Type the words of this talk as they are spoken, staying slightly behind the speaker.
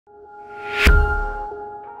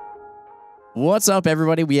What's up,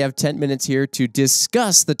 everybody? We have 10 minutes here to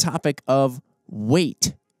discuss the topic of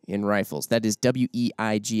weight in rifles. That is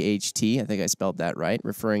W-E-I-G-H-T. I think I spelled that right,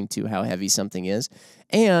 referring to how heavy something is.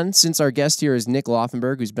 And since our guest here is Nick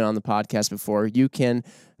Laufenberg, who's been on the podcast before, you can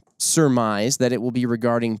surmise that it will be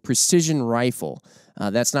regarding precision rifle.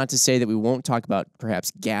 That's not to say that we won't talk about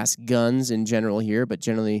perhaps gas guns in general here, but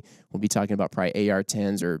generally we'll be talking about probably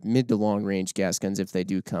AR-10s or mid to long range gas guns if they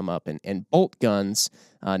do come up, and bolt guns,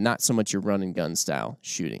 not so much your run and gun style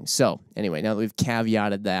shooting. So anyway, now that we've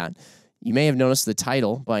caveated that, you may have noticed the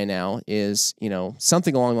title by now is,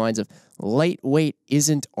 something along the lines of lightweight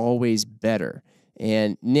isn't always better.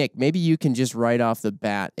 And Nick, maybe you can just right off the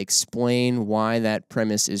bat explain why that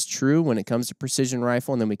premise is true when it comes to precision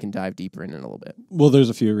rifle, and then we can dive deeper in it a little bit. Well,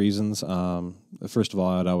 there's a few reasons. First of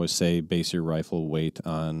all, I'd always say base your rifle weight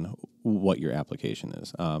on what your application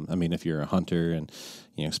is. If you're a hunter and,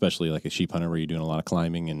 especially like a sheep hunter where you're doing a lot of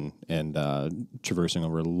climbing and traversing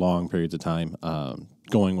over long periods of time,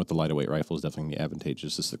 going with the lighter weight rifle is definitely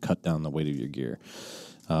advantageous just to cut down the weight of your gear.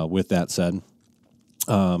 With that said,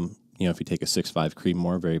 if you take a 6.5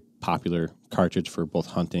 Creedmoor, very popular cartridge for both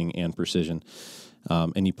hunting and precision,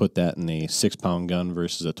 and you put that in a 6-pound gun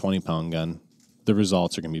versus a 20-pound gun, the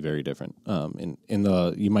results are going to be very different.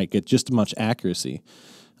 You might get just as much accuracy,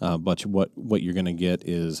 but what you're going to get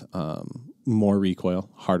is more recoil,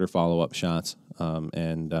 harder follow-up shots,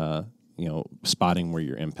 and spotting where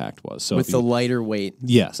your impact was. So with the lighter weight,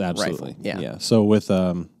 yes, absolutely, rifle. Yeah. So with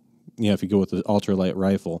if you go with the ultralight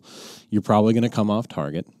rifle, you're probably going to come off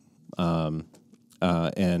target.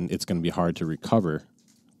 And it's going to be hard to recover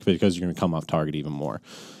because you're going to come off target even more.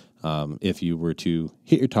 If you were to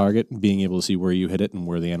hit your target, being able to see where you hit it and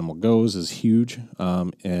where the animal goes is huge.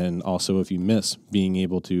 And also if you miss, being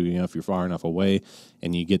able to, if you're far enough away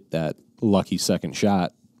and you get that lucky second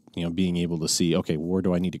shot, being able to see, okay, where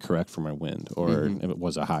do I need to correct for my wind? Or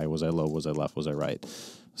was I high? Was I low? Was I left? Was I right?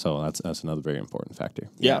 So that's another very important factor.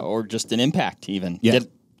 Yeah, or just an impact even. Yeah.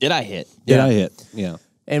 Did I hit? Did I hit? Yeah.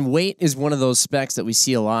 And weight is one of those specs that we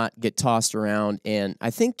see a lot get tossed around, and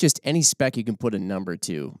I think just any spec you can put a number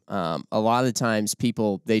to. A lot of the times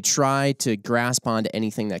people, they try to grasp onto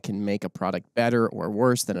anything that can make a product better or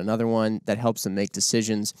worse than another one that helps them make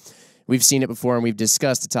decisions. We've seen it before, and we've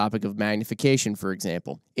discussed the topic of magnification, for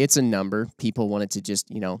example. It's a number. People want it to just,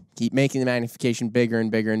 keep making the magnification bigger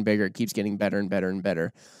and bigger and bigger. It keeps getting better and better and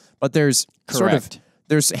better. But there's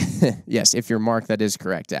There's yes, if you're Mark, that is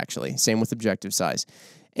correct, actually. Same with objective size.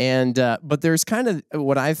 And but there's kind of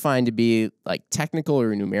what I find to be like technical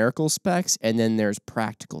or numerical specs, and then there's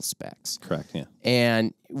practical specs. Correct, yeah.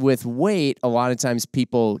 And with weight, a lot of times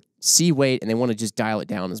people see weight and they want to just dial it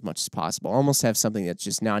down as much as possible, almost have something that's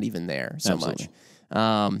just not even there so Absolutely. much.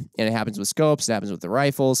 And it happens with scopes, it happens with the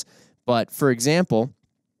rifles. But for example,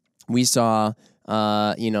 we saw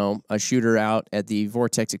a shooter out at the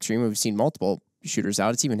Vortex Extreme. We've seen multiple shooters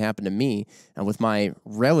out. It's even happened to me with my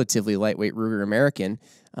relatively lightweight Ruger American.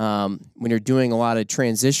 When you're doing a lot of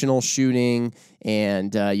transitional shooting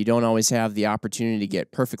and you don't always have the opportunity to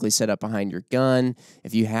get perfectly set up behind your gun,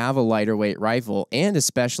 if you have a lighter weight rifle, and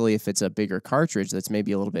especially if it's a bigger cartridge that's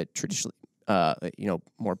maybe a little bit traditionally,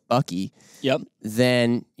 more bucky,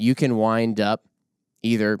 then you can wind up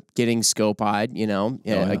either getting scope-eyed,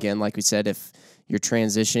 again, like we said, if you're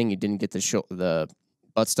transitioning, you didn't get the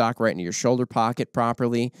buttstock right into your shoulder pocket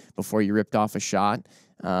properly before you ripped off a shot.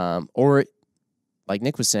 Or, like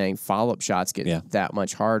Nick was saying, follow-up shots get that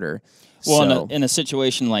much harder. Well, in a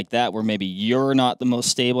situation like that where maybe you're not the most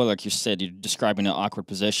stable, like you said, you're describing an awkward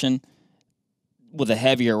position, with a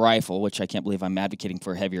heavier rifle, which I can't believe I'm advocating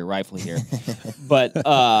for a heavier rifle here, but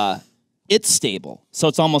it's stable. So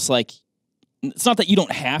it's almost like, it's not that you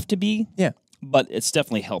don't have to be, but it's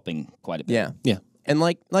definitely helping quite a bit. Yeah. And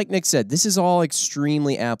like Nick said, this is all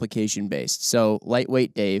extremely application-based. So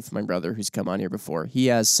Lightweight Dave, my brother, who's come on here before, he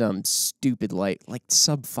has some stupid light, like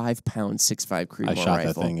sub-5-pound 6.5 Creedmoor rifle. I shot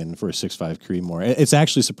that thing in for a 6.5 Creedmoor. It's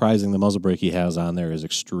actually surprising. The muzzle brake he has on there is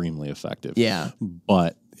extremely effective. Yeah.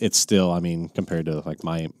 But it's still, compared to like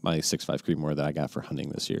my 6.5 Creedmoor that I got for hunting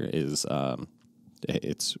this year is...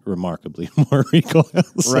 it's remarkably more recoil.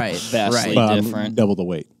 Vastly different. Double the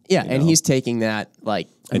weight. Yeah, and he's taking that,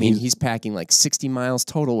 he's packing like 60 miles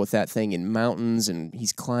total with that thing in mountains, and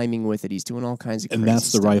he's climbing with it. He's doing all kinds of crazy stuff. And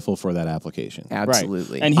that's the stuff. rifle for that application.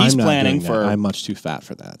 Absolutely. Right. And he's planning for... I'm much too fat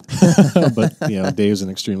for that. But, Dave's in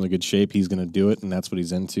extremely good shape. He's going to do it, and that's what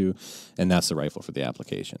he's into, and that's the rifle for the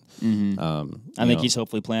application. Mm-hmm. I think he's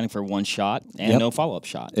hopefully planning for one shot and no follow-up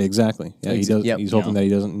shot. Exactly. Yeah, he does. He's hoping that he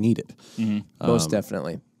doesn't need it. Most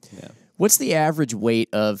definitely. Yeah. What's the average weight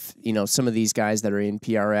of, some of these guys that are in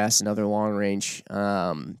PRS and other long range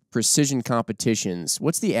precision competitions?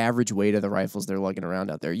 What's the average weight of the rifles they're lugging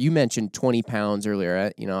around out there? You mentioned 20 pounds earlier.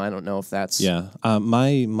 I don't know if that's... Yeah.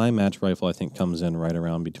 My match rifle, I think, comes in right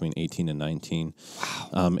around between 18 and 19.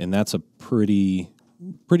 Wow. And that's a pretty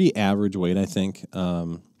average weight, I think.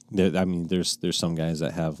 There's some guys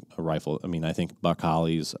that have a rifle. I think Buck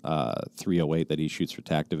Holly's 308 that he shoots for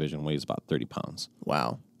TAC Division weighs about 30 pounds.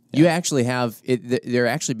 Wow. Yeah. You actually have it. There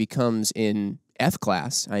actually becomes in F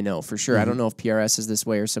class. I know for sure. I don't know if PRS is this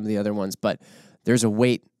way or some of the other ones, but there's a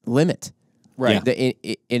weight limit, right? Yeah.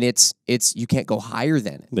 And it's you can't go higher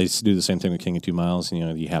than it. They do the same thing with King of 2 Miles.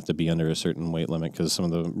 You have to be under a certain weight limit because some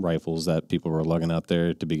of the rifles that people were lugging out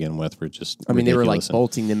there to begin with were just. They were like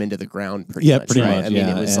bolting them into the ground. Pretty much.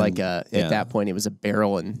 It was like at that point it was a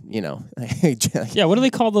barrel, and yeah. What do they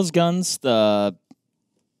call those guns?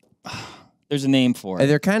 There's a name for it.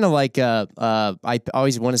 They're kind of like I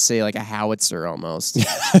always want to say like a howitzer almost.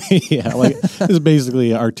 Yeah, like it's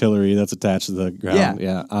basically artillery that's attached to the ground.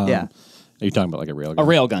 Yeah. Are you talking about like a rail gun? A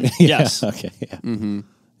rail gun. Yes. Okay. Yeah. Mm-hmm.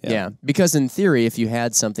 Yeah. Because in theory, if you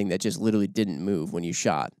had something that just literally didn't move when you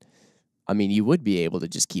shot, you would be able to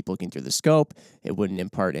just keep looking through the scope. It wouldn't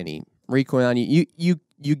impart any recoil on you.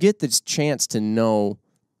 You get this chance to know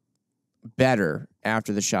better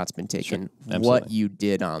after the shot's been taken what you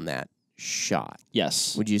did on that shot.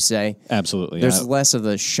 Yes. Would you say? Absolutely. There's less of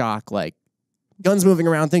the shock, like guns moving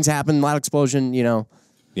around, things happen, loud explosion,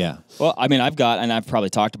 Yeah. Well, I've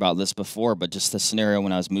probably talked about this before, but just the scenario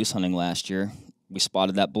when I was moose hunting last year, we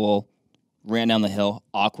spotted that bull, ran down the hill,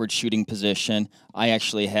 awkward shooting position. I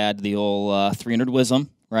actually had the old 300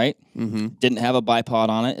 Wisdom, right? Mm-hmm. Didn't have a bipod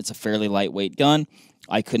on it. It's a fairly lightweight gun.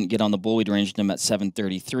 I couldn't get on the bull. We'd ranged him at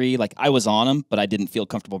 733. Like, I was on him, but I didn't feel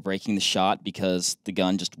comfortable breaking the shot because the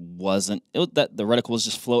gun just wasn't... the reticle was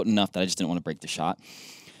just floating enough that I just didn't want to break the shot.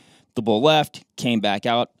 The bull left, came back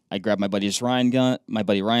out. I grabbed my buddy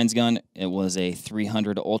Ryan's gun. It was a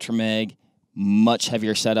 300 Ultra Mag, much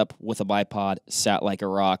heavier setup with a bipod, sat like a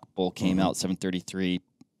rock. Bull came out 733,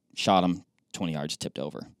 shot him 20 yards, tipped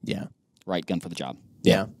over. Yeah. Right gun for the job.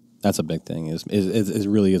 Yeah. That's a big thing. Is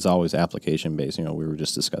really is always application based. We were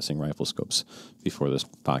just discussing rifle scopes before this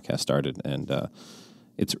podcast started, and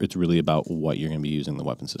it's really about what you're going to be using the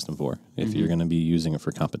weapon system for. If you're going to be using it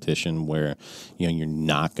for competition, where you're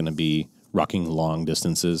not going to be rucking long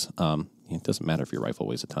distances, it doesn't matter if your rifle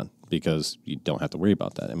weighs a ton because you don't have to worry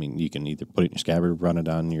about that. You can either put it in your scabbard, run it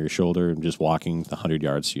on your shoulder, and just walking the 100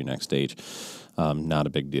 yards to your next stage. Not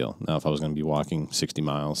a big deal. Now, if I was going to be walking 60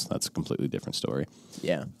 miles, that's a completely different story.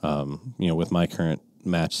 Yeah. With my current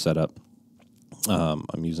match setup,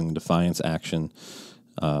 I'm using Defiance Action,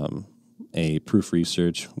 a Proof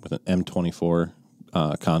Research with an M24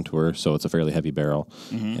 contour, so it's a fairly heavy barrel,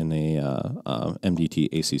 and a MDT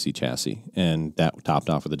ACC chassis, and that topped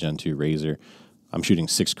off with a Gen 2 Razor. I'm shooting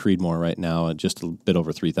 6 Creedmoor right now at just a bit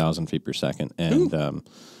over 3,000 feet per second, and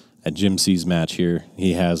at Jim C's match here,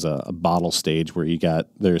 he has a bottle stage where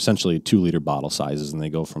they're essentially 2-liter bottle sizes, and they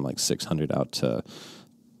go from like 600 out to,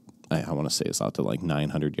 I want to say it's out to like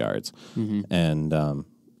 900 yards. And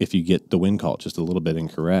if you get the wind call just a little bit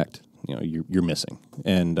incorrect, you're missing.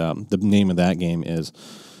 And the name of that game is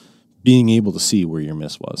being able to see where your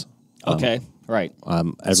miss was. Okay, right.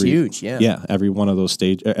 That's huge, yeah. Yeah, every one of those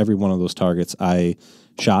targets, I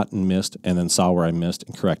shot and missed, and then saw where I missed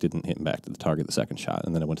and corrected and hit back to the target the second shot,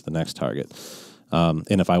 and then I went to the next target. And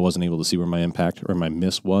if I wasn't able to see where my impact or my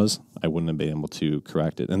miss was, I wouldn't have been able to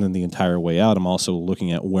correct it. And then the entire way out, I'm also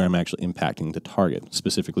looking at where I'm actually impacting the target,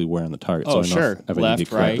 specifically where on the target. Oh, so I know if I need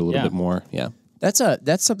to correct a little bit more. Yeah.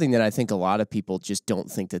 That's something that I think a lot of people just don't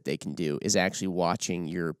think that they can do, is actually watching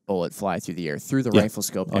your bullet fly through the air, through the rifle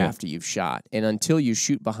scope after you've shot. And until you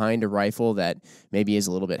shoot behind a rifle that maybe is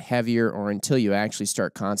a little bit heavier, or until you actually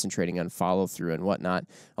start concentrating on follow-through and whatnot,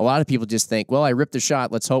 a lot of people just think, well, I ripped the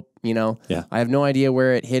shot, let's hope, I have no idea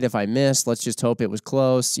where it hit if I missed, let's just hope it was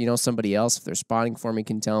close. Somebody else, if they're spotting for me,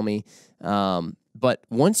 can tell me. But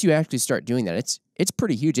once you actually start doing that, it's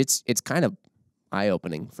pretty huge. It's kind of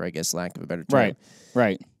eye-opening, for I guess lack of a better term.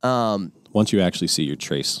 Right. Once you actually see your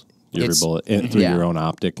trace, your bullet through your own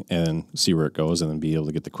optic, and see where it goes, and then be able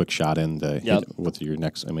to get the quick shot in to hit with your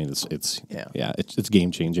next. It's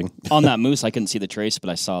game changing. On that moose, I couldn't see the trace, but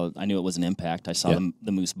I knew it was an impact. I saw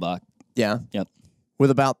the moose buck. Yeah. Yep.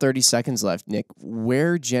 With about 30 seconds left, Nick,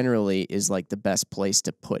 where generally is like the best place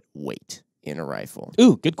to put weight in a rifle?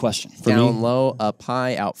 Ooh, good question. Down low, up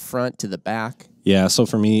high, out front, to the back? Yeah, so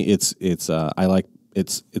for me, it's I like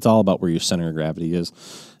it's all about where your center of gravity is.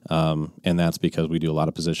 And that's because we do a lot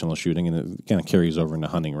of positional shooting, and it kind of carries over into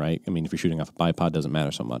hunting, right? I mean, if you're shooting off a bipod, it doesn't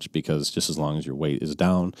matter so much because just as long as your weight is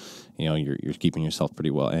down, you're keeping yourself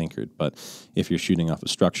pretty well anchored. But if you're shooting off of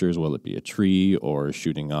structures, whether it be a tree or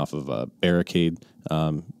shooting off of a barricade,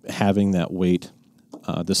 having that weight,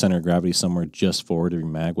 the center of gravity somewhere just forward of your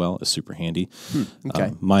mag well is super handy.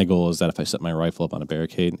 Okay. My goal is that if I set my rifle up on a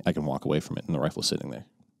barricade, I can walk away from it and the rifle's sitting there.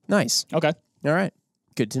 Nice. Okay. All right.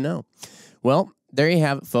 Good to know. Well, there you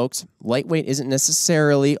have it, folks. Lightweight isn't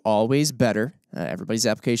necessarily always better. Everybody's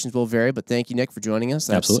applications will vary, but thank you, Nick, for joining us.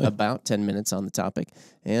 That's Absolutely. about 10 minutes on the topic.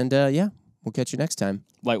 And, yeah, we'll catch you next time.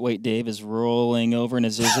 Lightweight Dave is rolling over and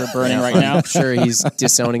his ears are burning right now. I'm sure he's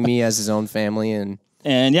disowning me as his own family.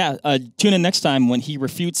 And yeah, tune in next time when he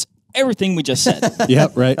refutes everything we just said.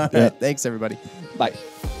 Yep, right. all right, thanks, everybody. Bye.